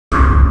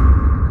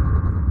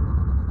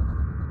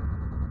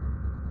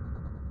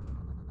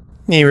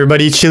Hey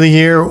everybody, Chili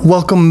here.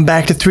 Welcome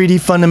back to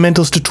 3D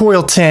Fundamentals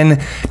Tutorial 10.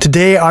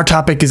 Today our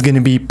topic is going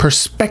to be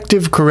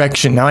perspective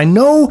correction. Now I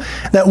know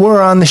that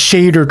we're on the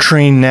shader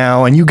train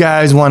now and you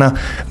guys want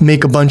to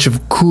make a bunch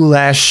of cool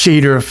ass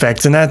shader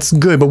effects, and that's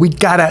good, but we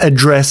gotta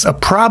address a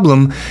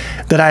problem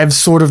that I've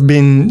sort of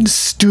been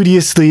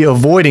studiously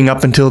avoiding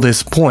up until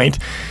this point.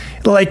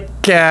 Like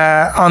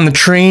on the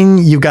train,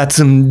 you've got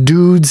some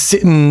dude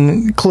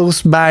sitting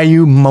close by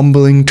you,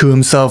 mumbling to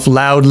himself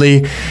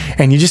loudly,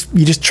 and you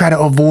just try to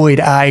avoid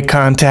eye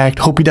contact.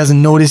 Hope he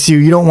doesn't notice you.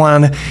 You don't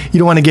want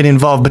to get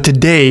involved. But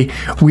today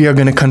we are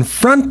going to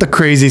confront the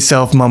crazy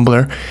self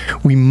mumbler.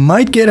 We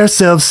might get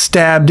ourselves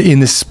stabbed in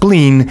the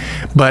spleen,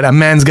 but a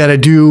man's got to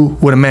do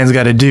what a man's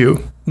got to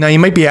do. Now you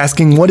might be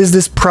asking, what is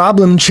this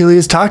problem Chili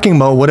is talking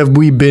about? What have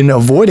we been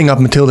avoiding up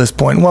until this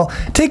point? Well,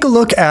 take a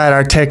look at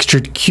our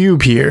textured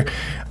cube here.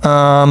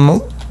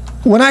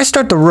 When I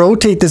start to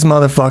rotate this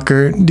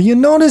motherfucker, do you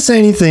notice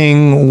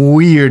anything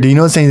weird? Do you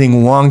notice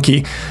anything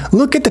wonky?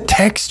 Look at the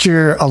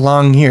texture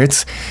along here.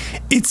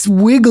 It's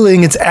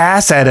wiggling its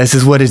ass at us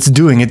is what it's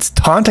doing. It's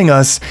taunting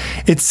us.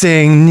 It's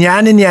saying,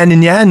 nya, nya, nya,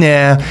 nya,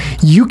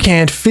 nya, you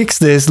can't fix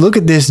this. Look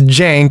at this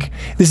jank.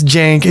 This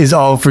jank is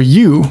all for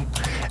you.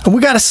 And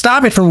we gotta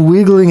stop it from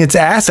wiggling its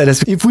ass at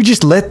us. If we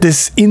just let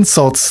this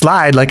insult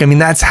slide,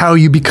 that's how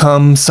you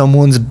become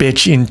someone's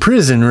bitch in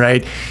prison,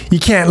 right? You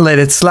can't let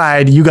it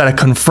slide, you gotta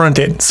confront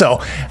it.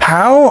 So,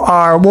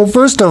 well,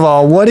 first of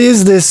all, what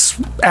is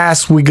this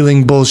ass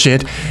wiggling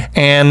bullshit,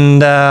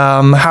 and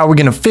how are we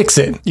gonna fix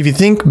it? If you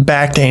think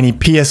back to any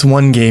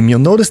PS1 game, you'll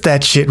notice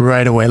that shit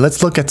right away.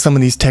 Let's look at some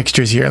of these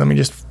textures here. Let me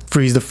just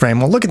freeze the frame.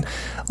 Well,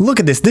 look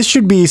at this. This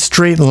should be a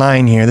straight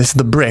line here. This is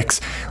the bricks.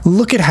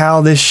 Look at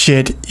how this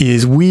shit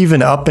is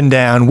weaving up and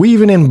down,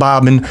 weaving and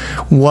bobbing.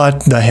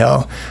 What the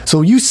hell?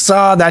 So you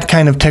saw that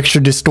kind of texture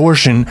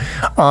distortion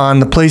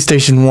on the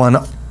PlayStation 1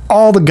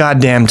 all the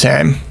goddamn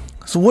time.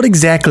 So what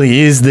exactly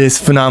is this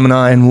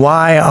phenomenon and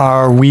why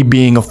are we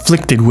being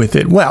afflicted with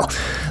it? Well,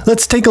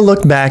 let's take a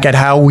look back at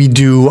how we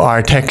do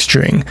our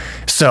texturing.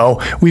 So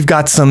we've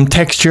got some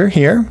texture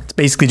here. It's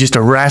basically just a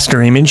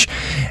raster image.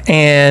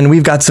 And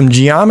we've got some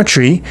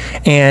geometry,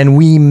 and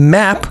we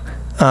map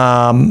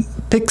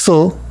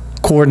pixel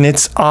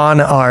coordinates on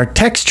our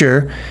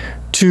texture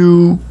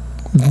to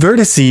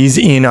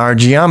vertices in our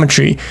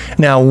geometry.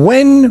 Now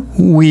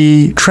when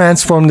we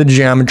transform the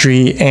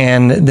geometry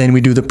and then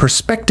we do the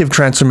perspective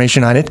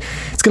transformation on it,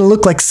 it's going to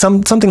look like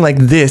something like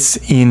this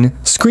in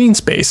screen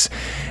space.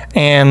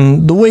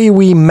 And the way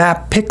we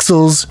map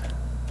pixels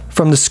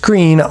from the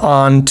screen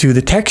onto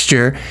the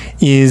texture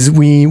is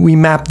we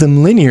map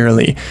them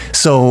linearly.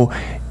 So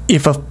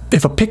if a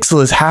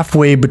pixel is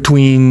halfway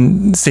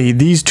between, say,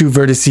 these two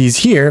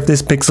vertices here, if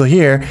this pixel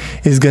here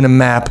is going to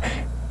map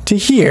to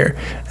here,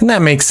 and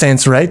that makes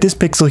sense, right? This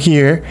pixel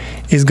here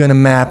is going to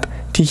map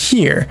to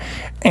here,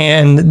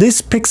 and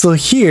this pixel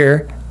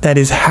here that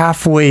is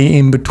halfway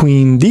in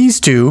between these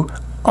two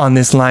on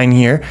this line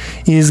here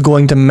is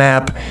going to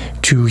map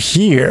to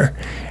here,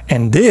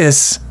 and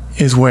this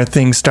is where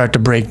things start to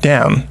break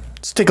down.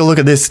 Let's take a look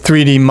at this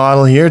 3D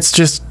model here. It's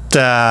just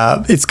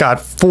it's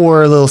got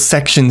four little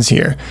sections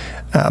here,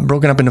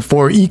 broken up into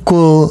four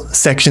equal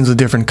sections with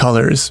different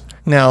colors.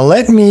 Now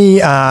let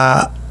me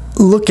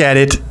look at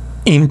it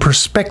in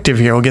perspective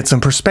here. We'll get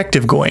some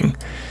perspective going.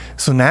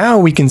 So now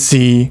we can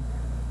see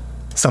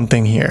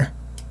something here.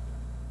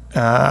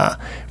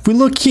 If we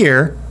look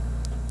here,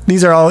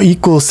 these are all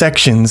equal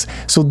sections.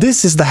 So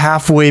this is the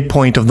halfway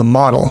point of the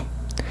model.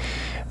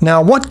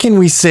 Now what can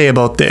we say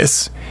about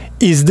this?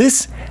 Is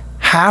this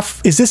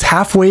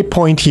halfway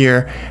point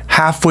here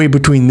halfway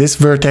between this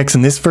vertex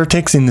and this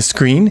vertex in the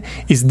screen?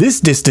 Is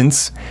this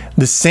distance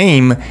the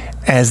same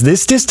as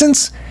this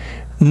distance?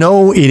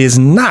 No, it is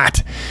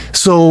not.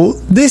 So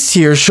this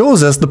here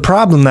shows us the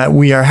problem that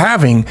we are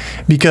having,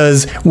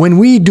 because when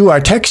we do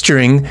our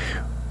texturing,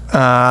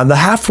 the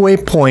halfway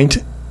point,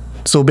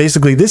 so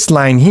basically this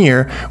line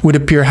here, would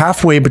appear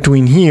halfway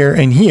between here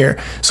and here.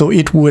 So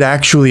it would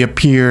actually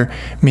appear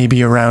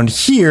maybe around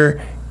here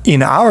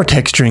in our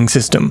texturing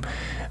system.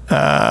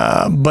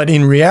 But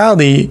in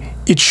reality,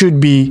 it should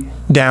be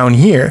down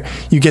here.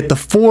 You get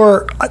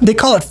they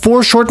call it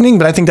foreshortening,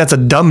 but I think that's a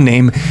dumb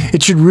name.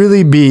 It should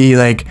really be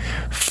like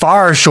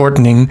far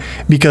shortening,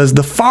 because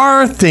the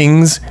far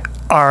things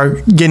are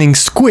getting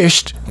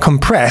squished,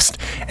 compressed,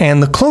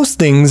 and the close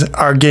things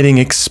are getting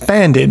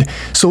expanded.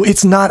 So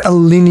it's not a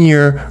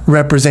linear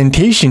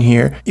representation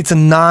here. It's a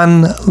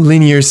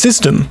non-linear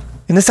system.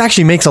 And this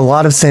actually makes a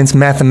lot of sense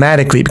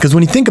mathematically, because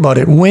when you think about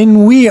it,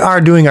 when we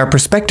are doing our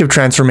perspective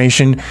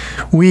transformation,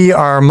 we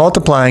are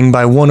multiplying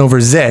by 1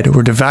 over z.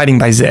 We're dividing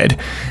by z.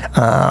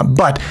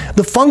 But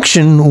the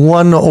function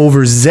 1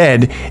 over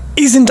z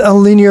isn't a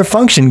linear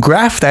function.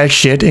 Graph that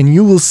shit and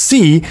you will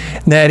see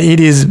that it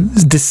is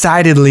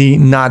decidedly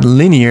not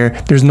linear.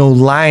 There's no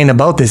line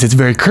about this. It's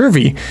very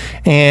curvy.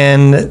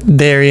 And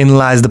therein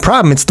lies the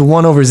problem. It's the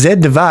 1 over z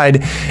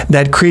divide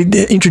that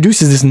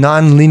introduces this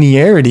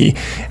non-linearity.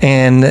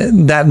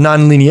 And that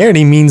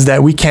non-linearity means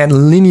that we can't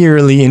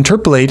linearly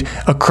interpolate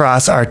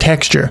across our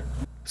texture.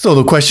 So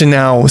the question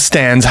now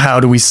stands, how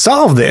do we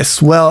solve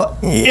this? Well,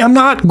 I'm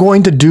not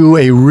going to do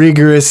a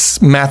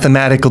rigorous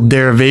mathematical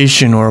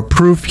derivation or a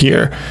proof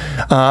here.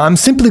 I'm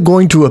simply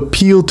going to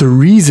appeal to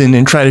reason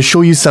and try to show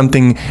you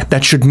something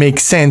that should make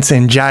sense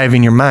and jive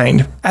in your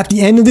mind. At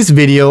the end of this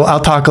video, I'll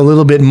talk a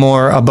little bit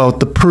more about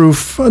the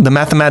proof, the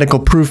mathematical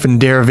proof and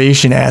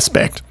derivation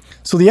aspect.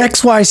 So the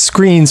XY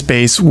screen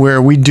space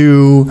where we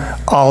do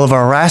all of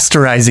our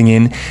rasterizing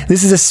in,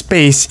 this is a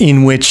space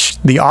in which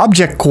the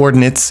object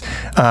coordinates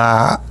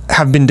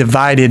have been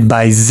divided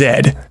by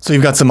Z. So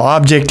you've got some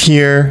object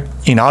here.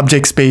 In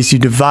object space, you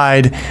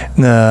divide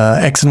the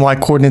X and Y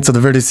coordinates of the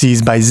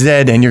vertices by Z,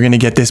 and you're going to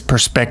get this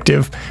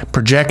perspective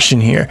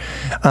projection here.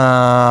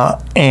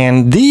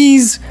 And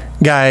these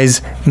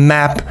guys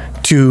map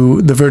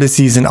to the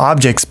vertices in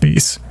object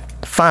space.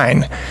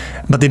 Fine,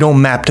 but they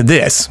don't map to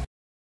this.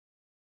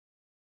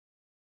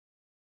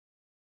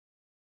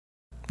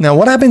 Now,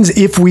 what happens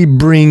if we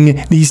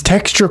bring these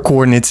texture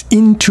coordinates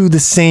into the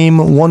same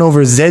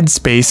 1/Z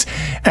space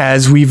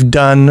as we've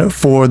done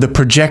for the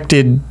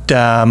projected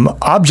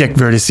object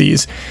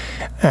vertices?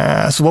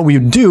 So what we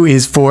would do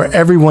is for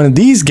every one of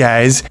these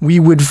guys, we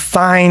would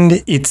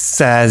find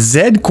its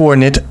Z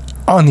coordinate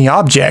on the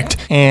object,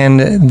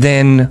 and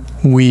then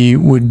we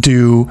would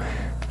do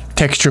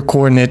texture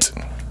coordinate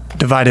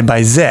divided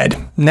by Z.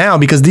 Now,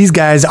 because these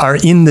guys are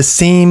in the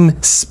same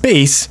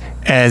space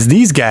as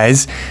these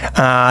guys,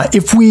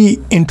 if we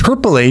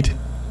interpolate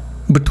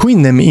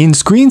between them in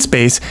screen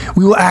space,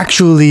 we will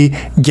actually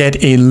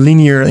get a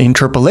linear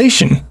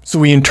interpolation. So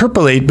we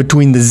interpolate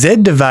between the Z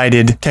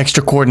divided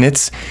texture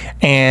coordinates,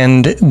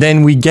 and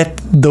then we get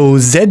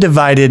those Z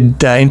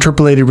divided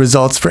interpolated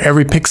results for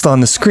every pixel on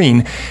the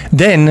screen.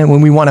 Then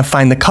when we want to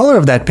find the color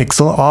of that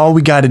pixel, all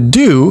we got to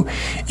do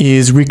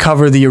is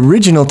recover the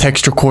original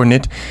texture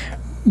coordinate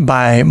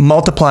by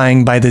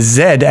multiplying by the Z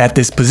at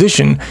this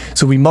position.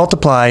 So we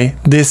multiply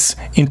this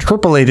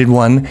interpolated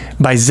one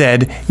by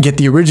Z, get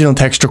the original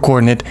texture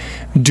coordinate,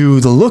 do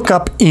the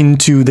lookup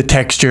into the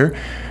texture,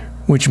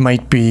 which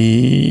might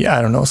be,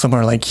 I don't know,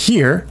 somewhere like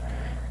here,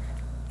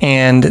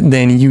 and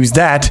then use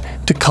that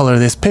to color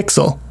this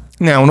pixel.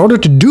 Now, in order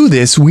to do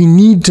this, we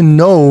need to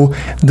know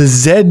the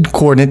Z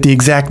coordinate, the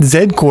exact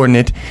Z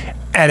coordinate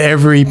at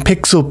every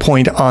pixel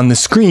point on the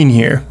screen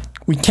here.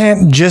 We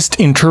can't just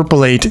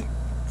interpolate,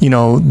 you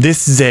know,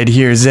 this Z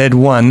here,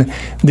 Z1,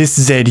 this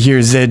Z here,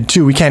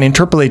 Z2. We can't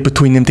interpolate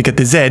between them to get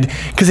the Z,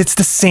 because it's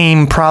the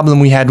same problem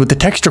we had with the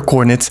texture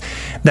coordinates.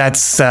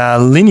 That's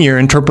linear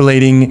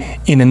interpolating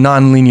in a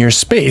non-linear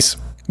space.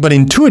 But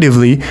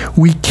intuitively,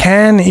 we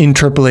can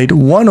interpolate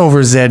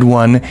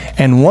 1/Z1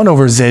 and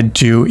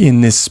 1/Z2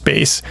 in this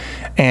space.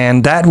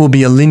 And that will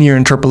be a linear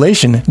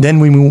interpolation. Then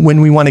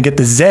when we want to get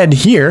the Z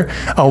here,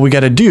 all we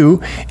got to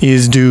do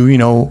is do, you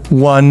know,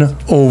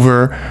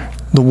 1/Z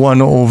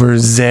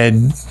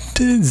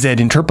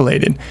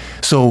interpolated.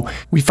 So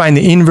we find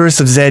the inverse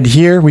of Z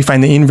here, we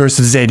find the inverse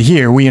of Z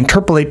here. We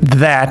interpolate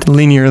that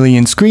linearly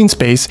in screen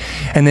space,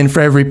 and then for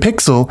every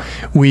pixel,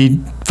 we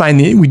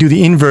do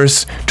the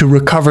inverse to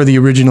recover the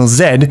original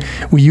Z.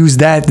 We use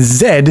that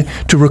Z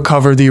to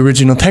recover the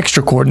original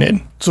texture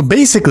coordinate. So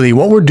basically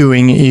what we're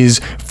doing is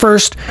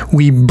first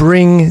we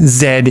bring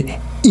Z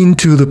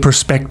into the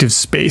perspective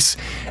space,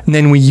 and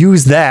then we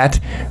use that,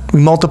 we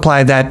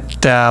multiply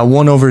that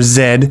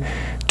 1/Z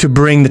to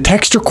bring the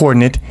texture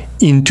coordinate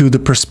into the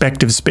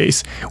perspective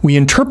space. We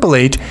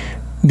interpolate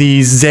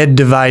these Z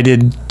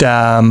divided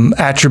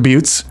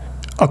attributes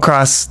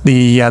across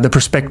the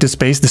perspective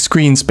space, the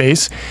screen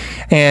space,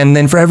 and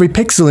then for every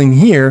pixel in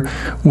here,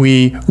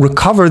 we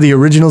recover the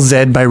original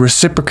Z by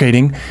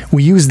reciprocating.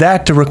 We use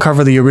that to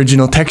recover the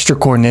original texture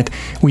coordinate.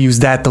 We use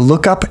that to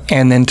look up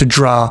and then to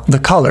draw the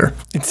color.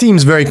 It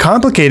seems very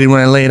complicated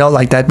when I lay it out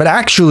like that, but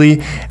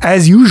actually,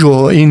 as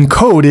usual in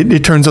code,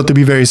 it turns out to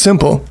be very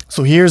simple.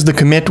 So here's the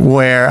commit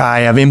where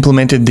I have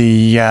implemented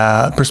the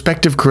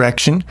perspective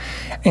correction,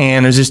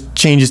 and there's just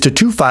changes to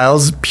two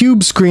files.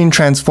 Pube screen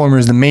transformer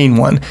is the main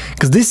one,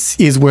 because this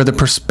is where the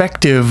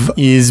perspective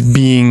is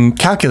being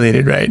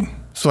calculated, right?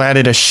 So I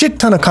added a shit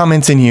ton of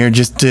comments in here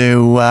just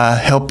to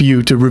help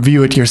you to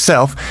review it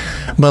yourself,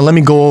 but let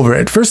me go over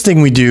it. First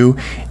thing we do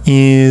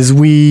is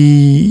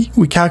we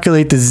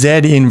calculate the Z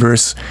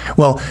inverse.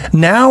 Well,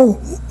 now,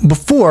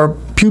 before,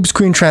 Pube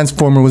screen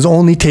transformer was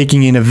only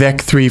taking in a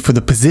vec3 for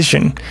the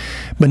position,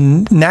 but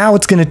now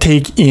it's going to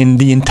take in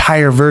the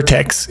entire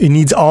vertex. It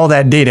needs all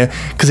that data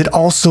because it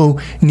also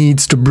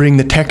needs to bring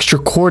the texture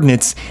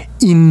coordinates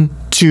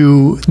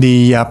into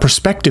the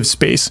perspective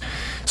space.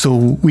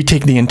 So we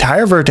take the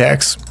entire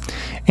vertex,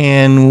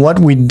 and what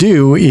we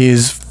do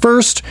is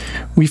first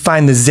we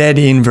find the Z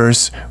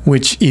inverse,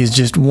 which is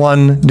just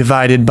 1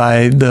 divided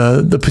by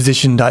the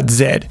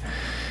position.Z.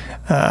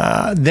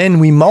 Then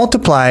we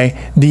multiply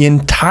the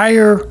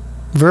entire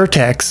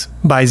vertex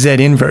by Z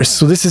inverse.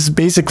 So this is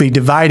basically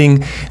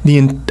dividing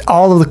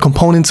all of the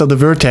components of the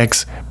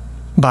vertex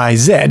by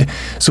Z.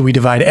 So we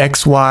divide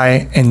X,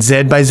 Y, and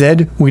Z by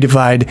Z. We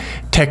divide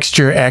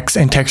texture X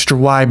and texture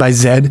Y by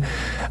Z.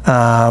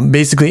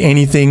 Basically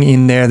anything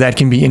in there that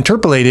can be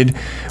interpolated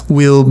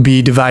will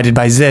be divided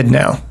by Z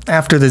now.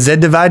 After the Z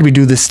divide, we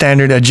do the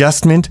standard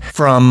adjustment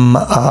from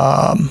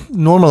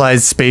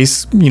normalized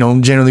space,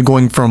 generally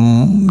going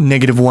from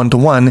 -1 to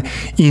 1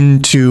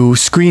 into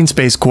screen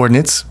space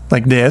coordinates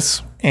like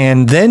this.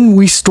 And then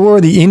we store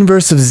the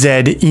inverse of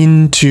Z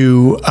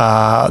into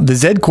the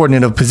Z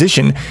coordinate of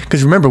position.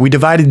 Because remember, we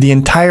divided the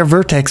entire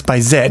vertex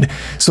by Z.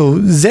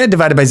 So Z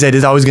divided by Z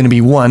is always going to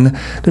be 1.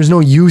 There's no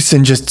use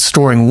in just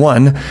storing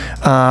 1.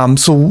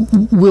 So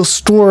we'll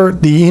store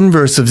the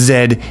inverse of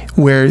Z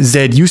where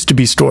Z used to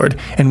be stored.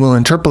 And we'll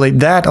interpolate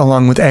that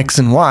along with X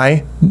and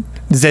Y.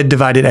 Z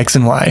divided X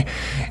and Y.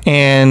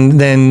 And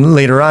then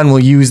later on,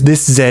 we'll use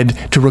this Z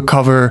to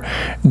recover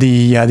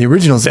the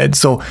original Z.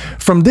 So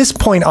from this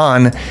point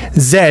on,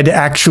 Z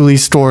actually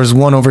stores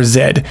 1 over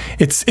Z.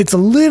 It's a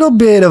little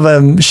bit of a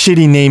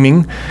shitty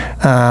naming,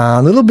 a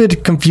little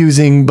bit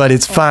confusing, but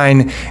it's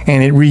fine.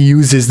 And it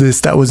reuses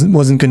this that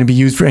wasn't going to be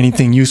used for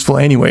anything useful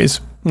anyways.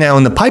 Now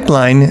in the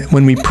pipeline,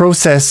 when we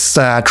process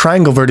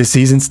triangle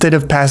vertices, instead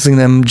of passing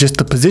them just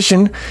the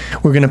position,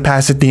 we're going to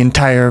pass it the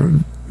entire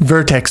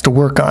vertex to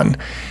work on.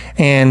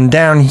 And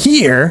down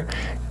here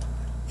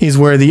is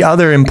where the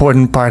other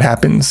important part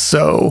happens.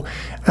 So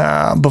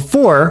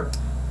before,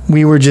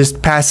 we were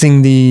just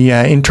passing the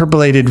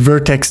interpolated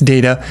vertex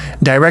data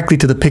directly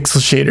to the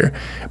pixel shader.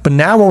 But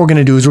now what we're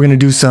going to do is we're going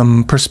to do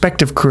some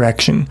perspective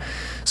correction.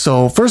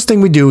 So first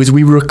thing we do is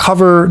we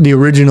recover the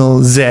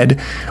original Z,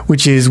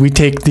 which is we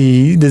take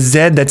the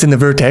Z that's in the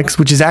vertex,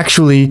 which is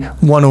actually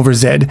 1 over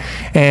Z,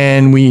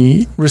 and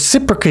we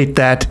reciprocate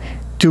that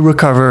to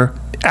recover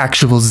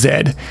actual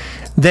Z.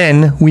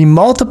 Then we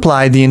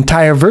multiply the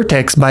entire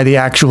vertex by the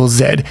actual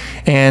Z,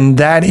 and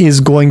that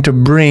is going to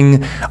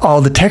bring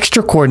all the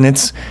texture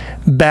coordinates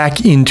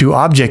back into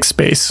object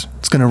space.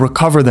 It's going to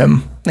recover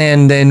them.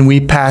 And then we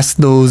pass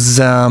those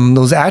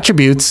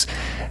attributes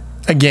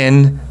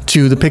again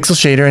to the pixel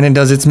shader, and it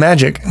does its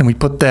magic. And we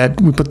put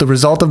the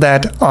result of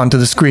that onto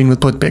the screen with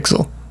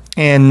putPixel.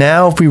 And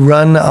now if we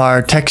run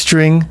our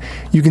texturing,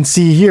 you can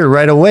see here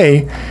right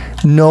away,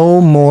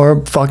 no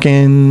more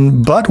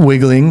fucking butt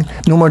wiggling,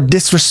 no more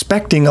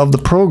disrespecting of the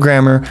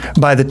programmer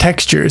by the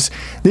textures.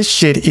 This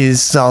shit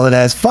is solid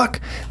as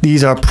fuck.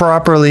 These are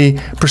properly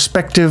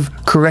perspective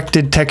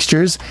corrected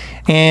textures,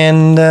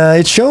 and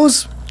it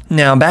shows.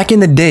 Now, back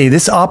in the day,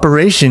 this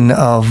operation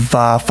of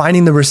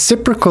finding the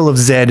reciprocal of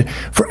Z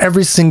for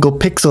every single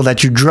pixel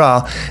that you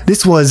draw,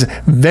 this was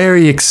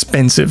very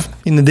expensive.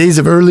 In the days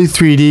of early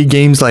 3D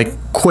games like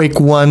Quake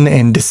 1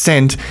 and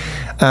Descent,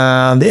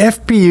 the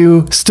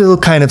FPU still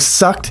kind of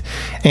sucked,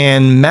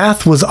 and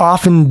math was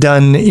often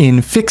done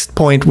in fixed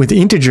point with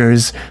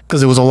integers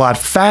because it was a lot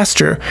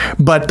faster.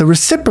 But the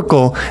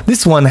reciprocal,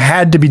 this one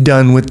had to be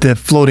done with the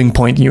floating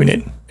point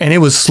unit, and it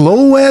was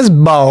slow as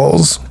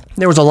balls.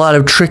 There was a lot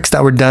of tricks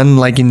that were done,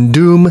 like in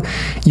Doom,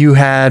 you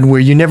had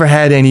where you never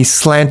had any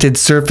slanted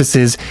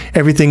surfaces.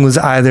 Everything was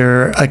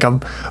either like a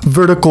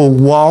vertical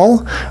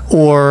wall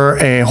or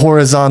a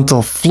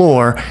horizontal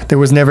floor. There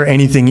was never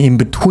anything in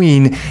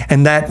between,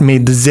 and that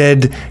made the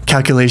Z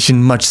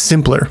calculation much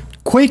simpler.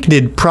 Quake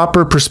did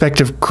proper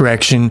perspective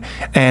correction,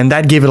 and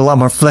that gave it a lot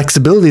more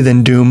flexibility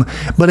than Doom,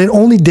 but it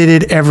only did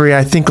it every,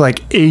 I think,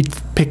 like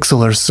 8th pixel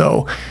or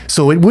so.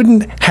 So it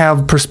wouldn't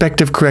have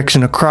perspective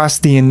correction across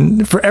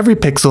for every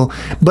pixel,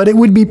 but it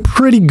would be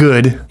pretty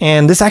good.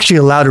 And this actually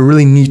allowed a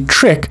really neat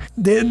trick.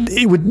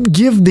 It would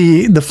give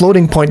the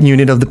floating point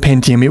unit of the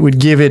Pentium, it would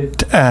give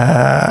it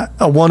a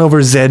 1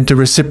 over Z to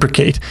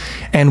reciprocate.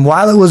 And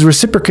while it was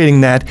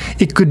reciprocating that,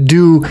 it could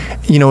do,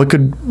 it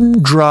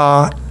could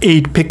draw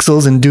 8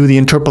 pixels and do the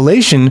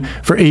interpolation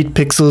for 8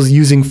 pixels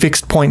using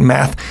fixed point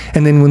math.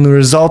 And then when the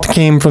result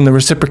came from the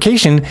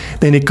reciprocation,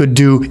 then it could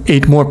do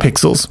 8 more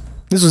pixels.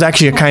 This was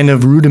actually a kind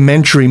of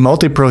rudimentary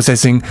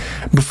multiprocessing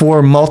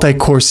before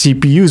multi-core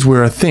CPUs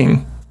were a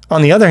thing.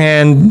 On the other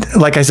hand,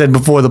 like I said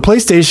before, the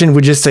PlayStation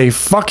would just say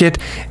fuck it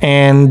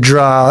and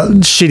draw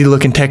shitty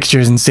looking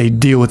textures and say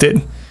deal with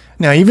it.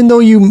 Now, even though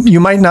you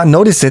might not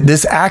notice it,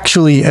 this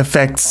actually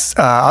affects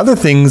other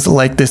things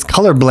like this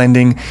color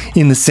blending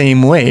in the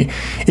same way.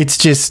 It's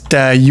just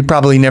you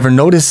probably never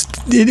noticed.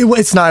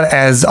 It's not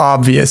as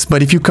obvious,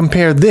 but if you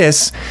compare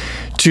this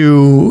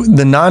to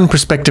the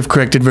non-perspective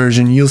corrected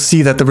version, you'll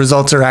see that the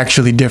results are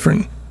actually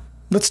different.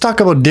 Let's talk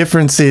about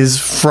differences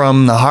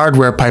from the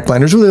hardware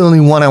pipeline. There's really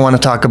only one I want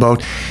to talk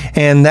about,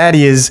 and that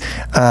is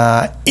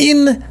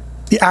in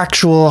the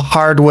actual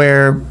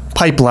hardware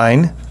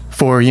pipeline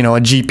for a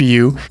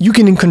GPU, you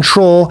can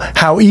control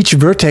how each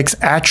vertex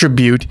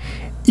attribute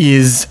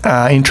is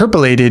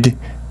interpolated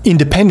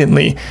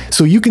independently.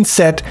 So you can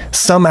set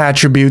some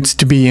attributes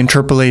to be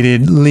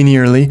interpolated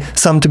linearly,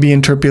 some to be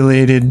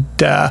interpolated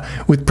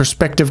with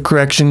perspective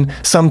correction,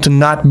 some to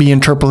not be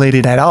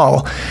interpolated at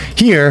all.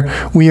 Here,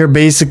 we are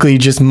basically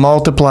just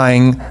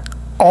multiplying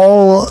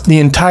the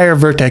entire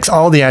vertex,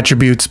 all the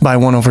attributes by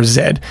 1 over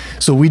Z.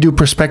 So we do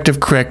perspective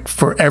correct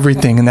for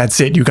everything, and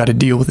that's it. You got to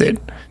deal with it.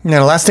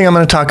 Now, the last thing I'm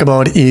going to talk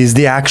about is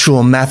the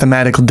actual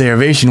mathematical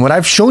derivation. What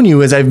I've shown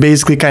you is I've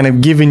basically kind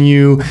of given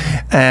you,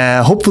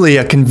 hopefully,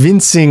 a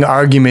convincing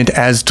argument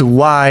as to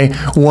why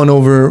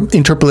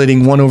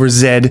interpolating 1 over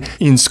z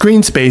in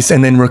screen space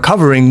and then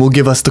recovering will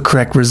give us the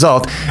correct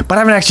result. But I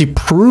haven't actually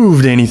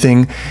proved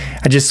anything.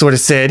 I just sort of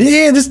said,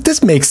 yeah,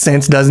 this makes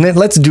sense, doesn't it?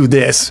 Let's do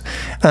this.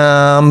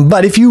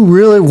 But if you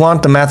really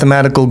want the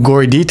mathematical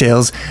gory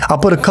details, I'll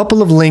put a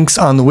couple of links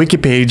on the wiki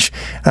page.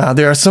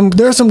 There are some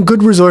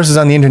good resources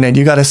on the internet.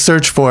 You got to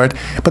search for it,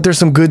 but there's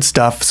some good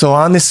stuff. So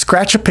on this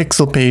Scratch a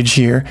Pixel page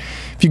here,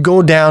 if you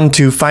go down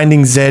to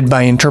finding z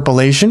by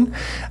interpolation,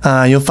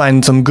 you'll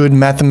find some good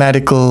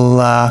mathematical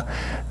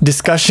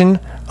discussion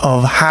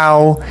of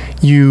how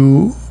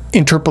you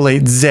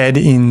interpolate z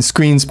in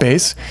screen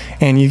space.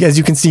 And as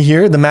you can see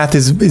here, the math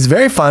is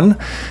very fun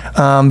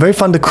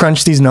to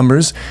crunch these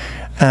numbers.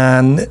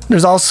 And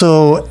there's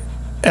also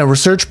a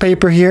research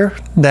paper here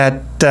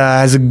that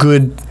has a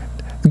good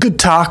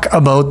talk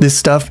about this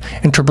stuff,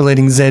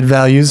 interpolating z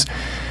values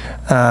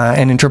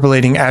and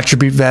interpolating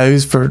attribute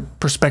values for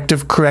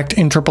perspective correct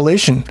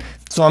interpolation.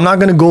 So I'm not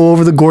going to go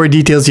over the gory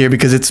details here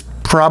because it's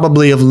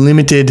probably of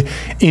limited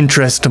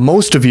interest to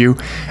most of you.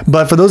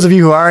 But for those of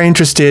you who are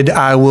interested,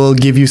 I will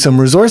give you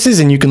some resources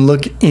and you can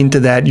look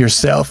into that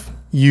yourself.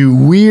 You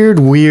weird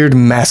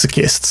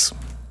masochists.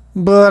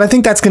 But I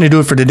think that's going to do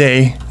it for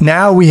today.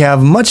 Now we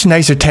have much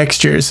nicer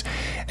textures,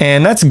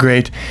 and that's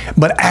great.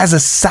 But as a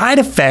side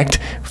effect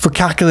for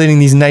calculating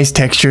these nice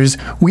textures,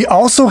 we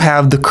also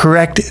have the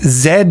correct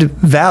z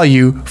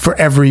value for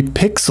every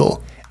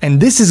pixel. And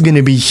this is going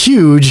to be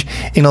huge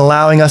in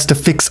allowing us to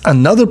fix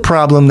another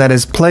problem that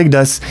has plagued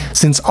us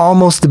since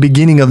almost the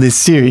beginning of this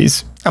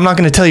series. I'm not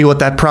going to tell you what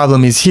that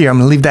problem is here. I'm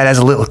going to leave that as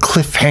a little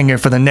cliffhanger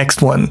for the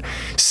next one.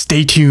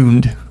 Stay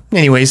tuned.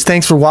 Anyways,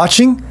 thanks for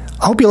watching.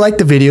 I hope you liked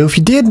the video. If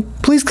you did,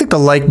 please click the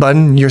like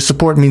button. Your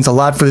support means a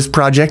lot for this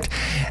project.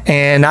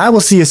 And I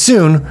will see you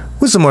soon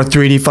with some more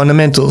 3D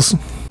fundamentals.